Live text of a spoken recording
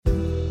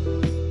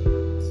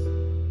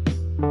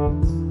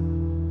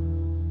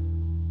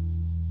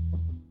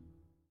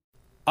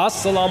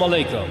Assalamu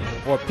alaikum,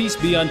 or peace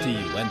be unto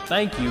you, and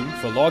thank you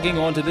for logging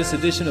on to this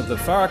edition of the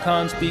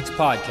Farrakhan Speaks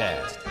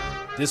podcast.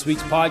 This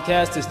week's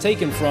podcast is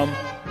taken from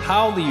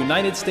How the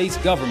United States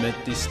Government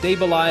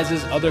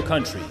Destabilizes Other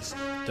Countries,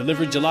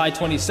 delivered July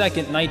 22,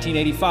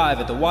 1985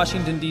 at the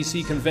Washington,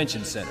 D.C.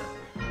 Convention Center.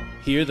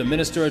 Here, the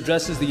minister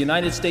addresses the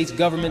United States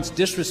government's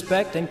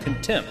disrespect and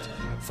contempt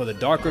for the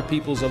darker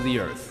peoples of the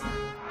earth.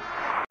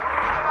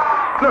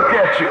 Look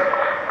at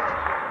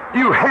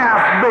you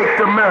half-baked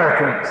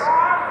Americans.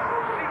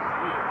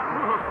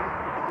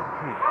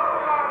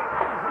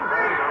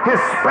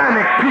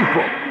 Hispanic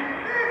people,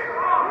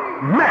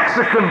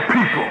 Mexican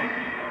people,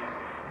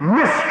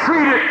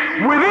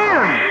 mistreated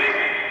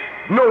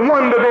within. No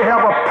wonder they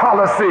have a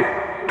policy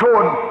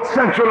toward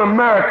Central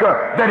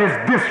America that is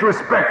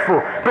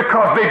disrespectful,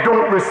 because they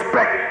don't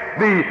respect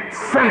the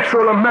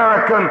Central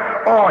American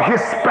or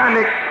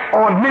Hispanic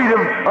or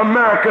Native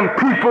American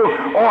people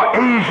or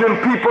Asian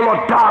people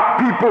or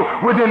dark people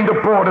within the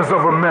borders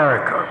of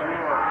America.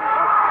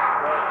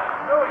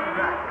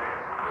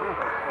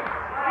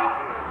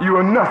 You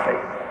are nothing.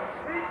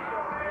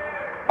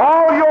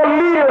 All your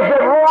leaders that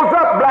rose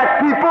up,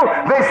 black people,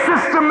 they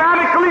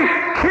systematically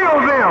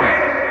kill them.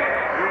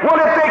 Well,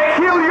 if they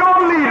kill your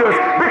leaders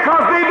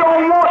because they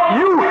don't want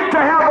you to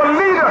have a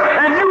leader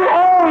and you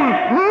own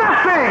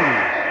nothing,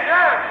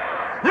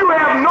 you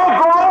have no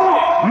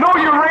gold, no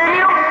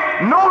uranium,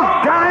 no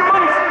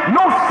diamonds,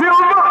 no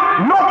silver,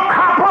 no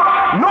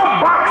copper, no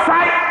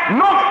bauxite,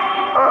 no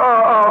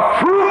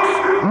fruits,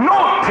 no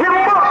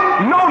timber,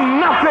 no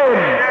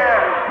nothing.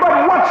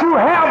 But what you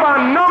have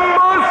are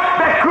numbers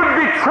that could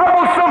be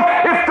troublesome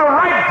if the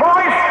right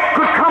voice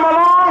could come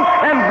along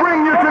and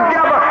bring you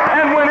together.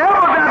 And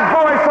whenever that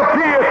voice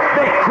appears,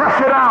 they crush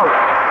it out.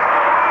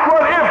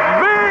 Well, if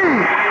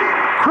they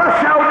crush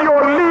out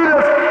your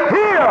leaders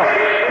here,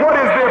 what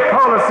is their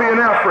policy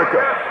in Africa?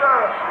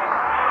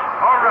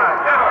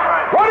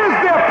 What is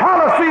their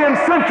policy in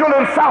Central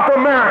and South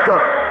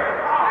America?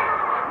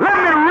 Let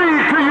me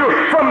read to you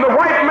from the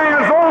white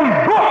man's own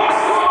books.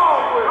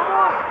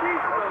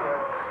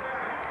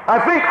 I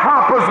think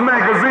Harper's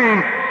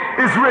Magazine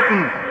is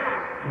written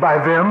by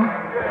them.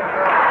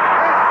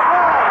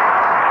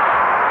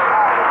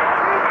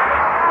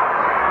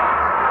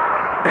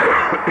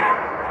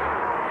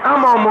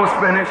 I'm almost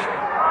finished.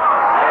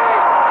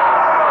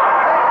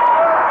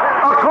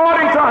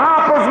 According to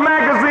Harper's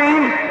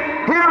Magazine,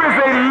 here is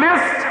a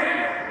list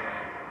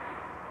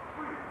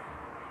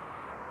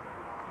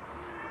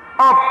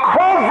of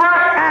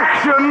covert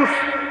actions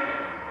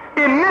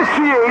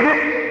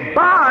initiated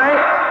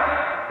by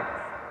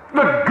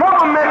the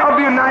government of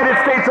the United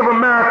States of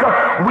America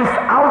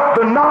without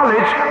the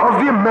knowledge of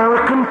the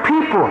American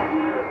people,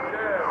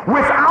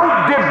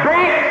 without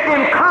debate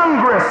in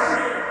Congress,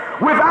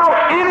 without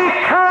any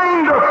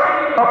kind of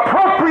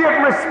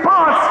appropriate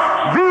response.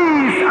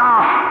 These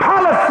are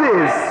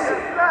policies,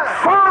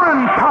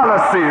 foreign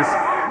policies,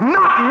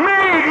 not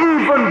made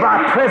even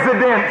by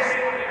presidents,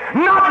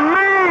 not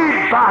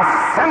made by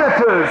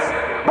senators,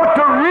 but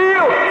the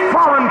real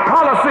foreign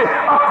policy,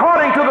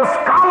 according to the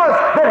scholars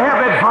that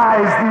have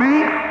advised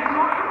me,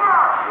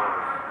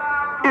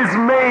 is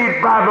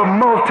made by the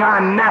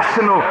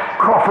multinational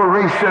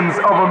corporations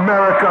of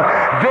America.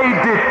 They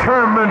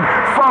determine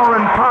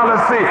foreign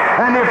policy,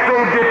 and if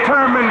they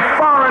determine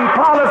foreign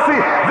policy,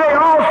 they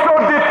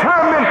also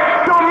determine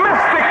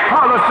domestic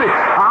policy.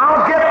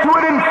 I'll get to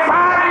it in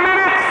 5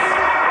 minutes.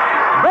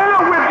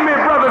 Bear with me,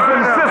 brothers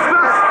and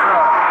sisters.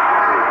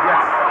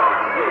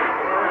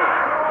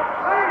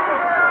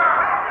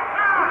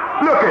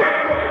 Look at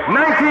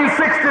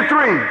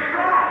 1963.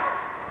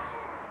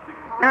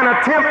 An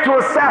attempt to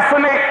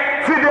assassinate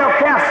Fidel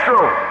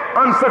Castro,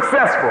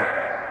 unsuccessful.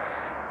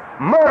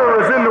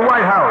 Murderers in the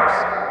White House.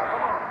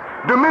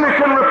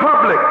 Dominican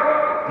Republic,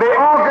 they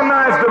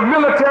organized a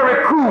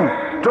military coup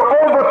to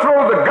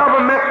overthrow the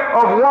government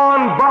of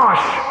Juan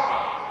Bosch,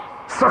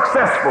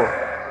 successful.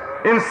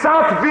 In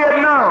South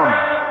Vietnam,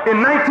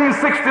 in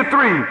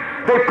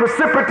 1963, they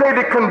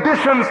precipitated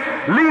conditions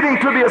leading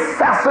to the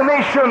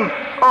assassination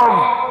of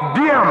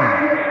Diem,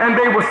 and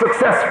they were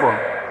successful.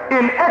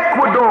 In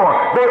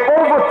Ecuador, they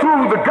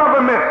overthrew the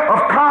government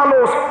of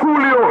Carlos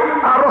Julio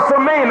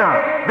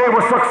Arosemena. They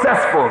were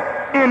successful.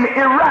 In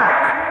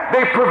Iraq,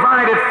 they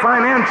provided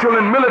financial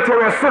and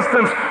military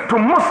assistance to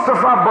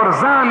Mustafa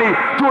Barzani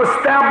to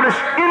establish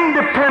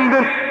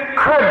independent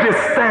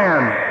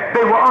Kurdistan.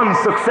 They were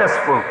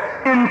unsuccessful.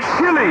 In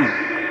Chile,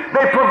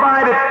 they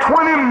provided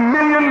 $20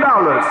 million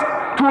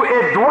to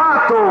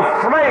Eduardo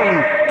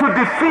Frei to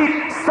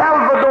defeat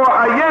Salvador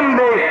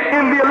Allende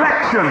in the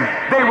election.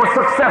 They were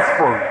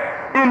successful.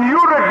 In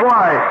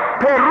Uruguay,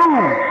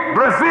 Peru,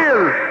 Brazil,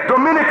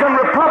 Dominican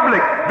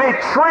Republic, they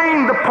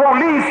trained the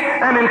police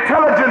and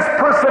intelligence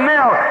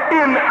personnel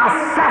in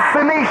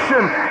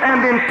assassination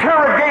and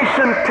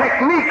interrogation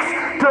techniques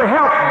to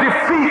help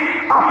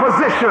defeat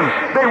opposition.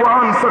 They were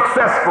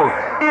unsuccessful.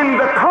 In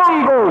the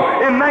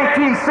Congo in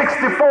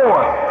 1964,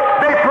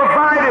 they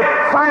provided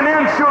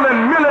financial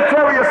and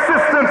military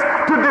assistance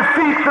to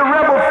defeat the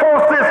rebel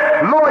forces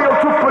loyal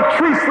to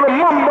Patrice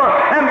Lumumba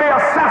and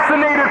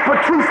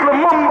Patrice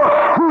Lumumba,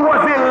 who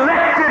was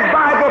elected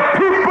by the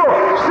people,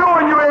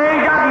 showing you it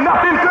ain't got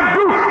nothing to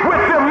do with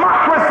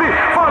democracy,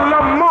 for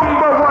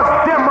Lumumba was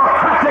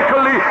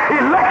democratically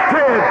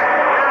elected.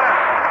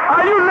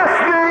 Are you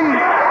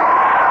listening?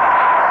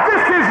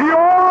 This is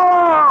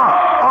your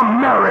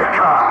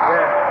America.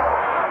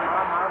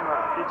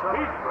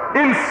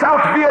 In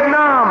South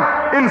Vietnam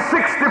in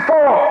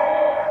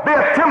 '64, they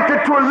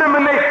attempted to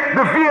eliminate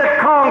the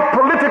Viet Cong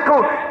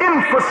political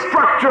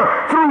infrastructure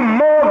through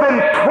more than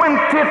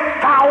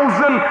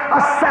 20,000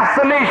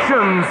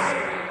 assassinations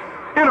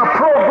in a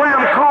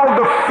program called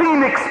the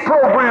Phoenix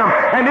Program,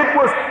 and it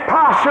was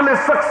partially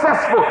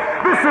successful.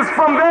 This is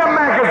from their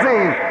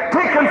magazine,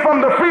 taken from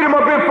the Freedom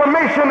of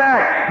Information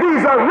Act.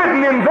 These are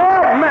written in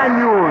their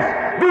manuals.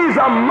 These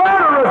are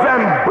murderers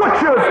and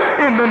butchers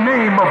in the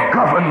name of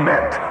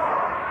government.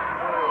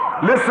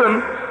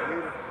 Listen.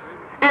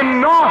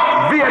 In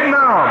North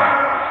Vietnam,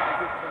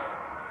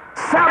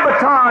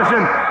 sabotage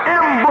and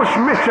ambush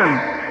mission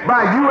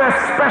by U.S.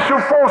 Special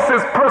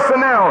Forces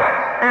personnel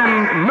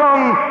and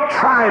Nung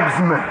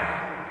tribesmen.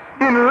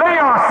 In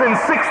Laos in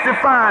 '65,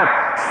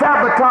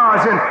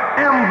 sabotage and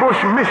ambush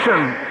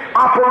mission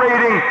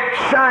operating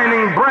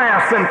Shining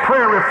Brass and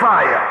Prairie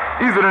Fire.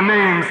 These are the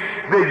names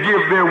they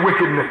give their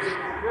wickedness.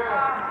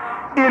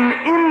 In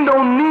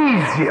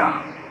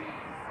Indonesia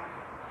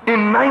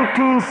in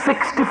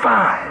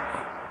 1965,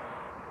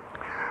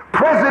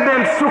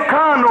 President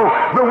Sukarno,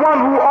 the one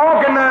who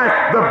organized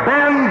the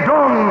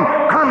Bandung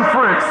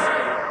Conference,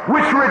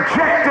 which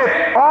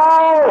rejected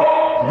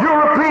all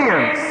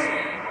Europeans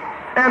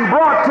and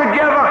brought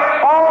together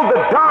all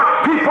the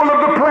dark people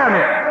of the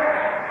planet,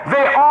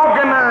 they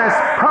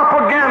organized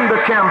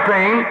propaganda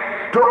campaign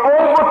to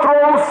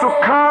overthrow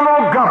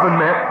Sukarno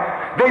government.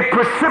 They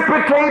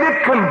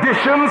precipitated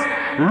conditions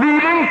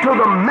leading to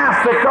the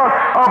massacre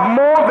of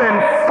more than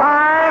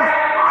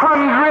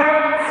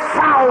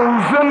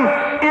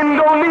 500,000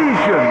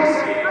 Indonesians,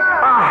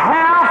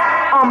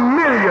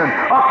 500,000.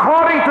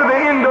 According to the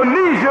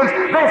Indonesians,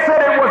 they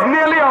said it was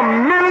nearly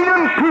 1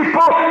 million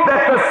people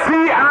that the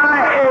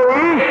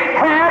CIA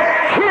had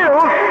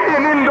killed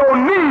in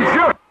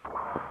Indonesia.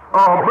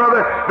 Oh,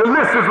 brother, the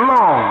list is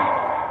long.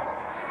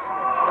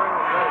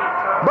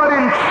 But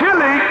in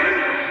Chile,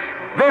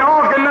 they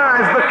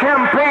organized the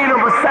campaign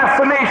of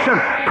assassination,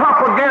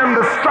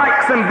 propaganda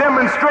strikes, and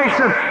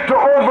demonstration to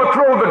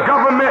overthrow the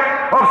government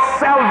of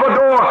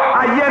Salvador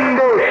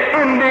Allende,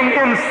 ending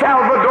in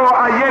Salvador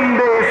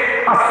Allende's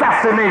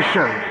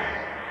assassination.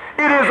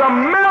 It is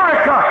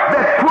America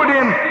that put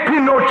in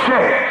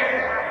Pinochet.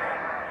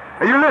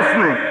 Are you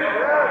listening?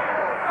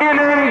 In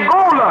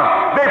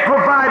Angola, they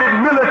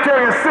provided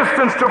military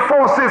assistance to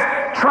forces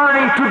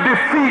trying to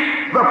defeat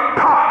the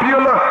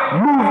popular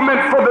movement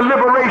for the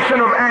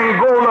liberation of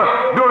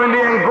Angola during the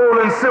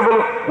Angolan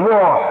Civil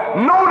War.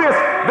 Notice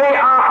they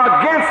are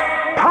against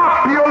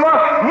popular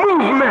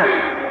movement.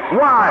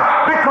 Why?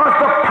 Because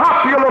the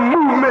popular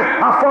movement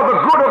are for the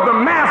good of the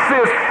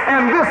masses,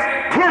 and this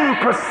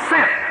 10%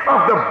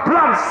 of the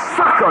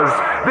bloodsuckers,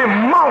 the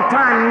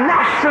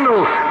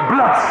multinational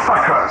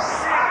bloodsuckers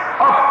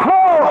of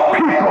poor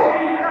people,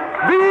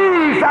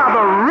 these are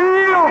the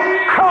real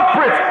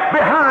culprits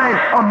behind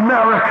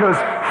America's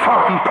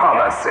foreign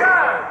policy.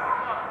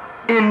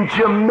 In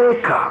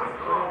Jamaica,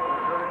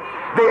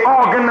 they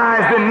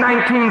organized in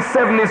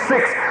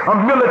 1976 a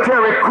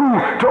military coup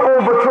to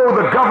overthrow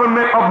the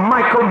government of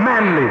Michael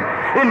Manley.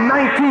 In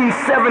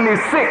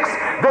 1976,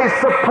 they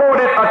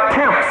supported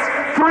attempts,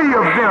 3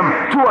 of them,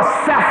 to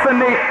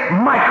assassinate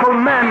Michael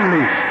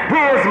Manley.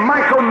 Here's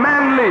Michael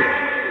Manley,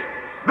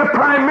 the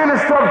Prime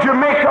Minister of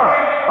Jamaica,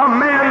 a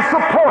man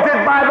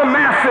supported by the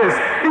masses,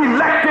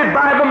 elected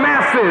by the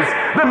masses.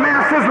 The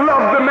masses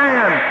loved the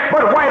man,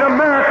 but white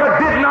America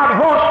did not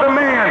want the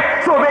man,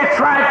 so they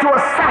tried to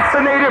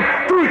assassinate him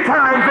 3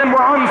 times and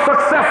were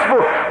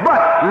unsuccessful.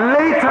 But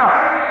later,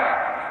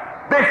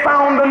 they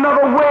found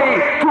another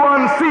way to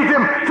unseat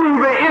him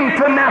through the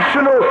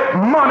International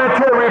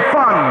Monetary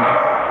Fund,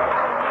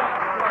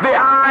 the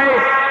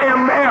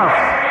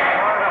IMF.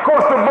 Of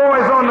course, the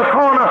boys on the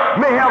corner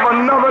may have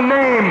another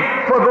name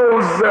for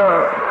those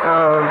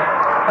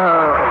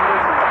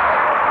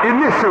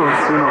initials,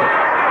 you know.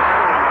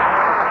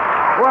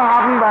 What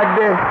happened back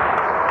there?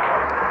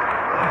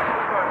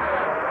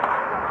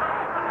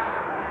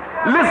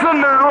 Listen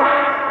now,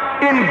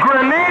 in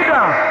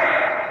Grenada,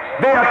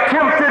 they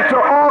attempted to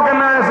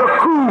organize a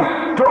coup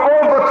to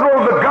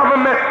overthrow the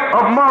government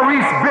of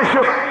Maurice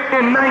Bishop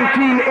in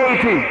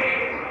 1980.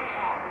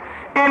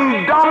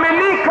 In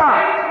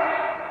Dominica,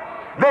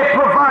 they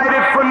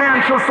provided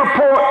financial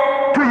support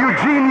to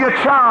Eugenia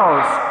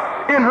Charles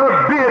in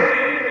her bid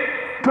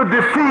to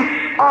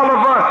defeat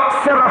Oliver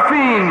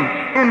Serafin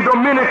in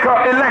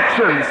Dominica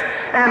elections.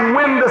 And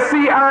when the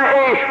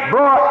CIA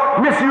brought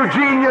Miss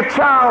Eugenia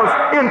Charles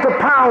into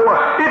power,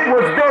 it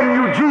was then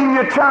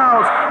Eugenia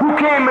Charles who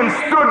came and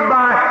stood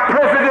by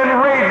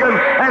President Reagan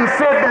and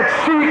said that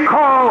she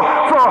called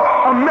for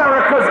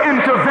America's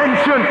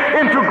intervention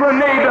into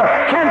Grenada.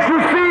 Can't you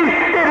see?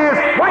 It is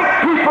white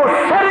people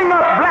setting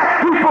up black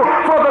people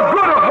for the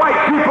good of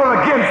white people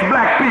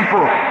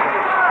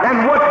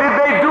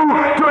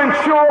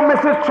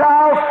Joseph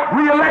Child's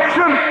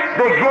re-election,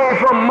 they gave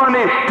her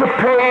money to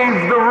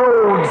pave the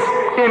roads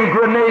in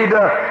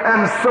Grenada,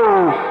 and so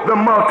the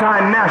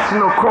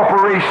multinational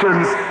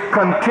corporations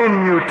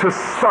continue to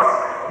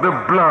suck the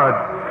blood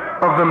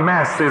of the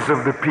masses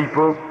of the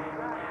people.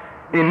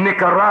 In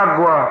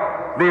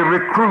Nicaragua, they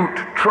recruit,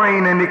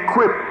 train, and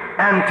equip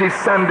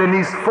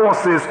anti-Sandinist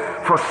forces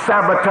for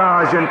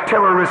sabotage and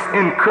terrorist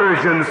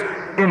incursions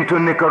into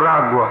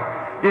Nicaragua.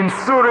 In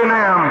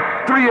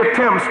Suriname, 3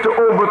 attempts to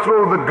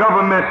overthrow the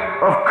government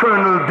of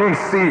Colonel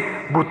Desi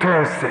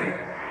Bouterse.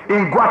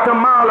 In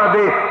Guatemala,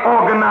 they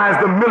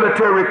organized a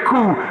military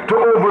coup to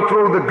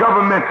overthrow the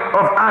government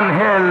of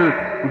Angel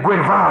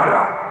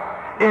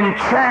Guevara. In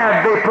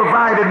Chad, they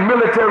provided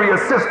military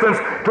assistance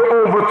to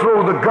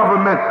overthrow the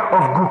government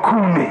of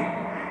Goukouni.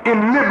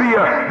 In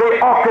Libya, they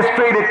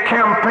orchestrated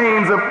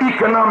campaigns of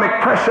economic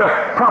pressure,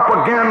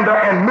 propaganda,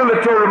 and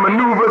military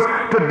maneuvers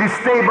to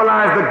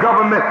destabilize the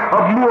government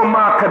of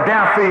Muammar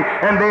Gaddafi,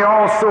 and they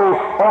also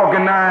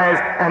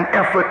organized an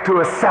effort to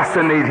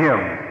assassinate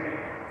him.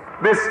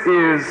 This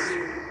is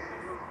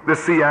the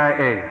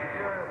CIA.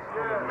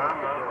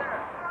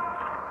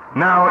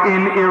 Now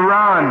in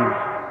Iran,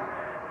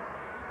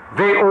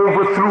 they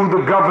overthrew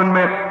the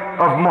government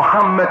of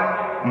Mohammad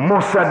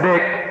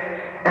Mossadegh,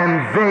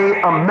 and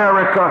they,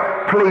 America,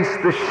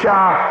 placed the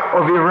Shah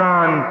of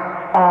Iran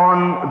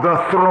on the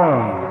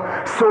throne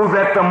so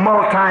that the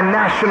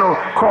multinational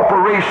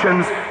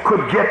corporations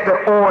could get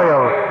the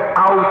oil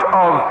out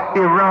of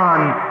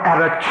Iran at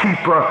a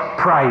cheaper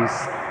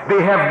price.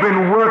 They have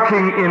been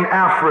working in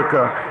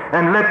Africa,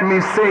 and let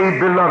me say,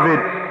 beloved,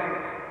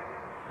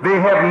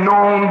 they have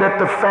known that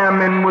the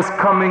famine was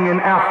coming in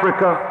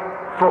Africa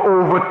for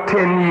over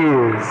 10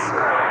 years.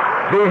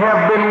 They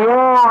have been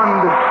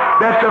warned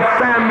that the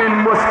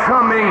famine was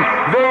coming.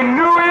 They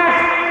knew it,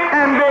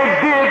 and they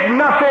did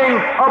nothing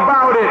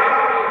about it.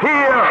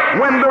 Here,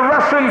 when the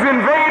Russians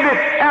invaded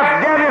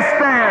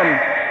Afghanistan,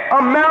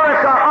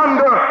 America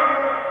under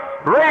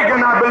Reagan,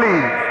 I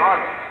believe,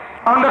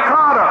 under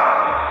Carter,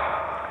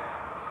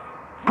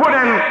 put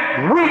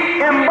a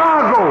wheat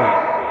embargo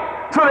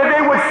so that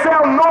they would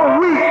sell no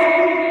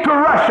wheat to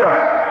Russia.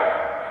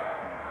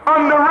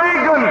 Under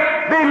Reagan,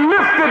 they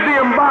lifted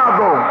the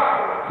embargo.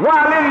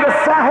 While in the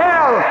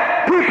Sahel,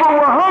 people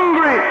were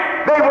hungry,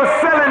 they were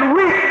selling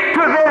wheat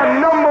to their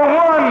number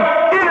one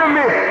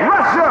enemy,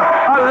 Russia,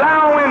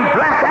 allowing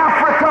black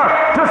Africa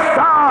to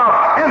starve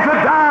and to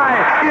die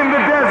in the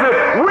desert.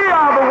 We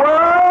are the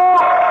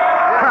world.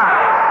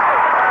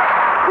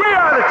 We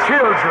are the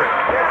children.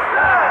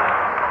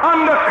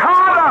 Under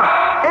Carter,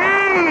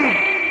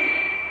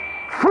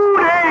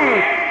 food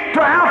aid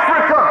to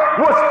Africa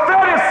was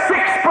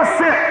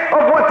 36%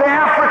 of what the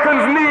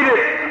Africans needed.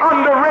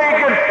 Under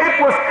Reagan,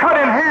 it was cut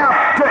in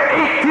half to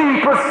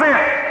 18%.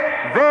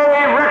 They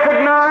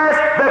recognize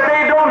that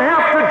they don't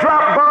have to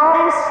drop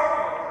bombs.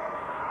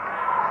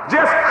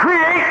 Just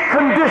create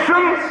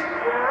conditions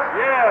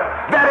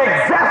that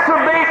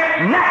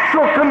exacerbate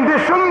natural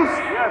conditions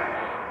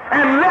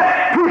and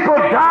let people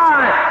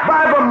die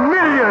by the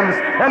millions.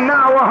 And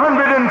now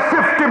 150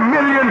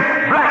 million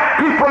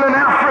black people in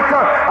Africa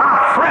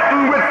are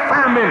threatened with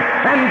famine.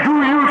 And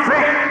do you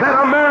think that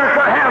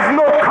America has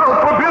no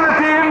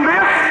culpability in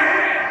this?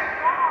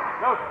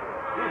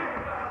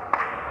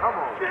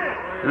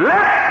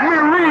 Let me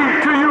read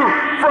to you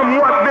from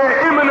what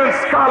their eminent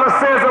scholar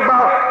says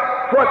about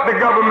what the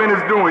government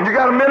is doing. You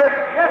got a minute?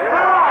 Yes,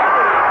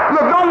 sir.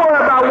 Look, don't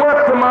worry about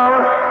work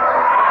tomorrow.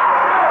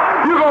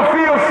 You're going to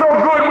feel so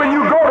good when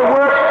you go to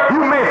work,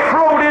 you may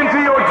float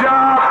into your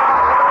job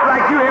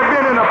like you have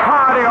been in a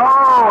party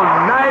all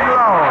night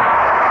long.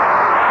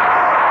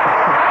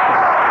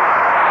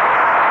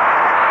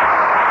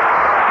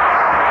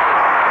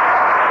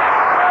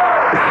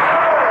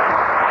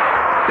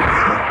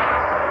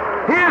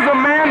 Here's a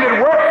man that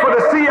worked for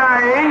the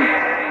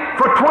CIA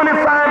for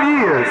 25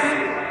 years,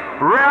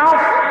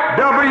 Ralph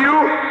W.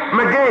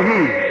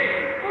 McGahee.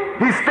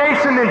 He's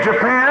stationed in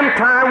Japan,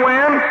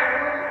 Taiwan,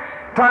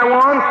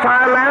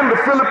 Thailand, the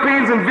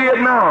Philippines, and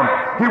Vietnam.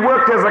 He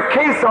worked as a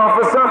case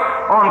officer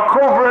on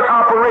covert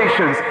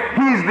operations.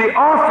 He's the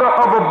author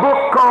of a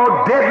book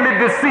called Deadly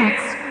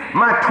Deceits,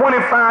 My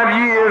 25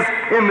 Years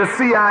in the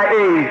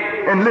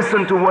CIA, and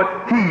listen to what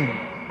he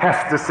has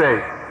to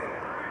say.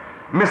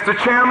 Mr.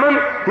 Chairman,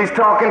 he's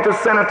talking to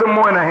Senator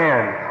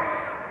Moynihan.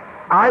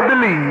 I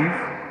believe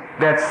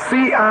that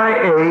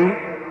CIA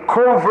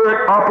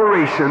covert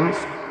operations,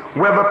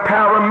 whether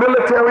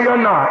paramilitary or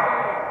not,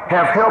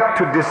 have helped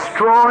to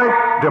destroy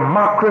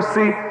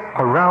democracy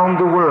around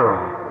the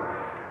world.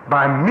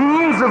 By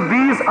means of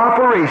these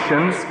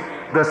operations,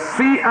 the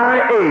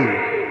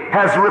CIA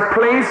has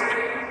replaced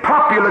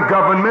popular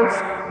governments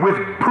with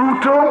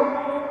brutal,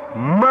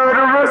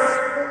 murderous,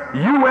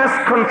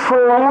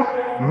 U.S.-controlled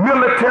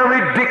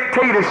military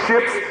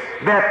dictatorships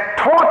that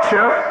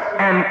torture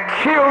and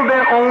kill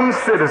their own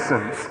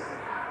citizens.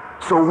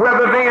 So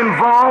whether they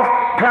involve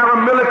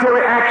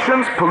paramilitary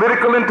actions,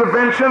 political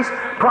interventions,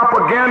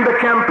 propaganda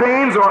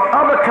campaigns, or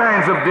other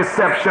kinds of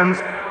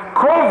deceptions,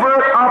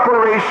 covert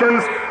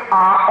operations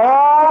are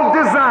all all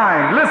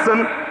designed,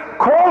 listen,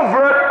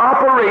 covert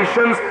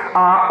operations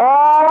are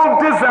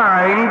all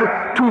designed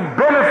to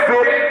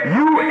benefit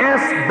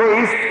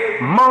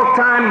U.S.-based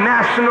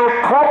multinational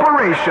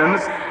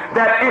corporations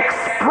that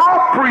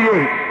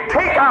expropriate,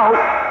 take out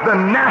the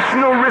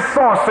national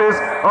resources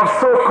of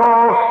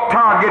so-called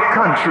target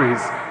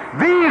countries.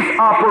 These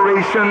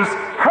operations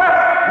hurt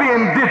the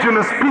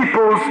indigenous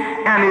peoples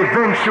and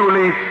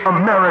eventually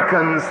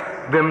Americans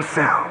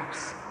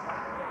themselves.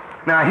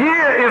 Now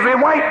here is a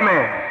white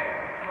man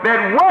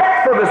that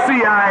worked for the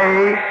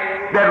CIA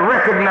that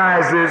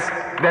recognizes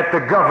that the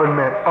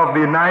government of the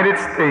United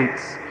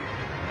States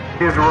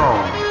is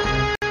wrong.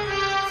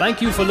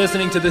 Thank you for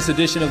listening to this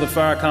edition of the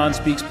Farrakhan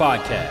Speaks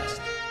podcast.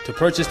 To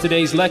purchase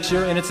today's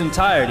lecture in its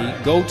entirety,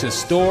 go to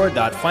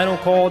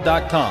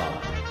store.finalcall.com.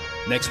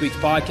 Next week's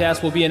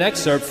podcast will be an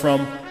excerpt from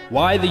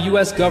Why the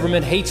U.S.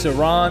 Government Hates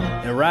Iran,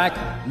 Iraq,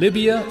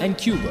 Libya, and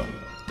Cuba,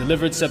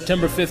 delivered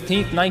September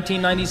 15,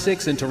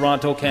 1996 in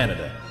Toronto,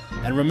 Canada.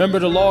 And remember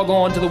to log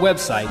on to the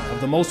website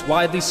of the most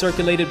widely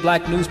circulated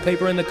black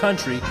newspaper in the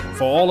country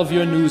for all of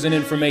your news and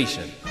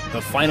information,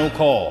 The Final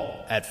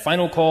Call, at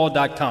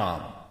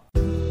finalcall.com.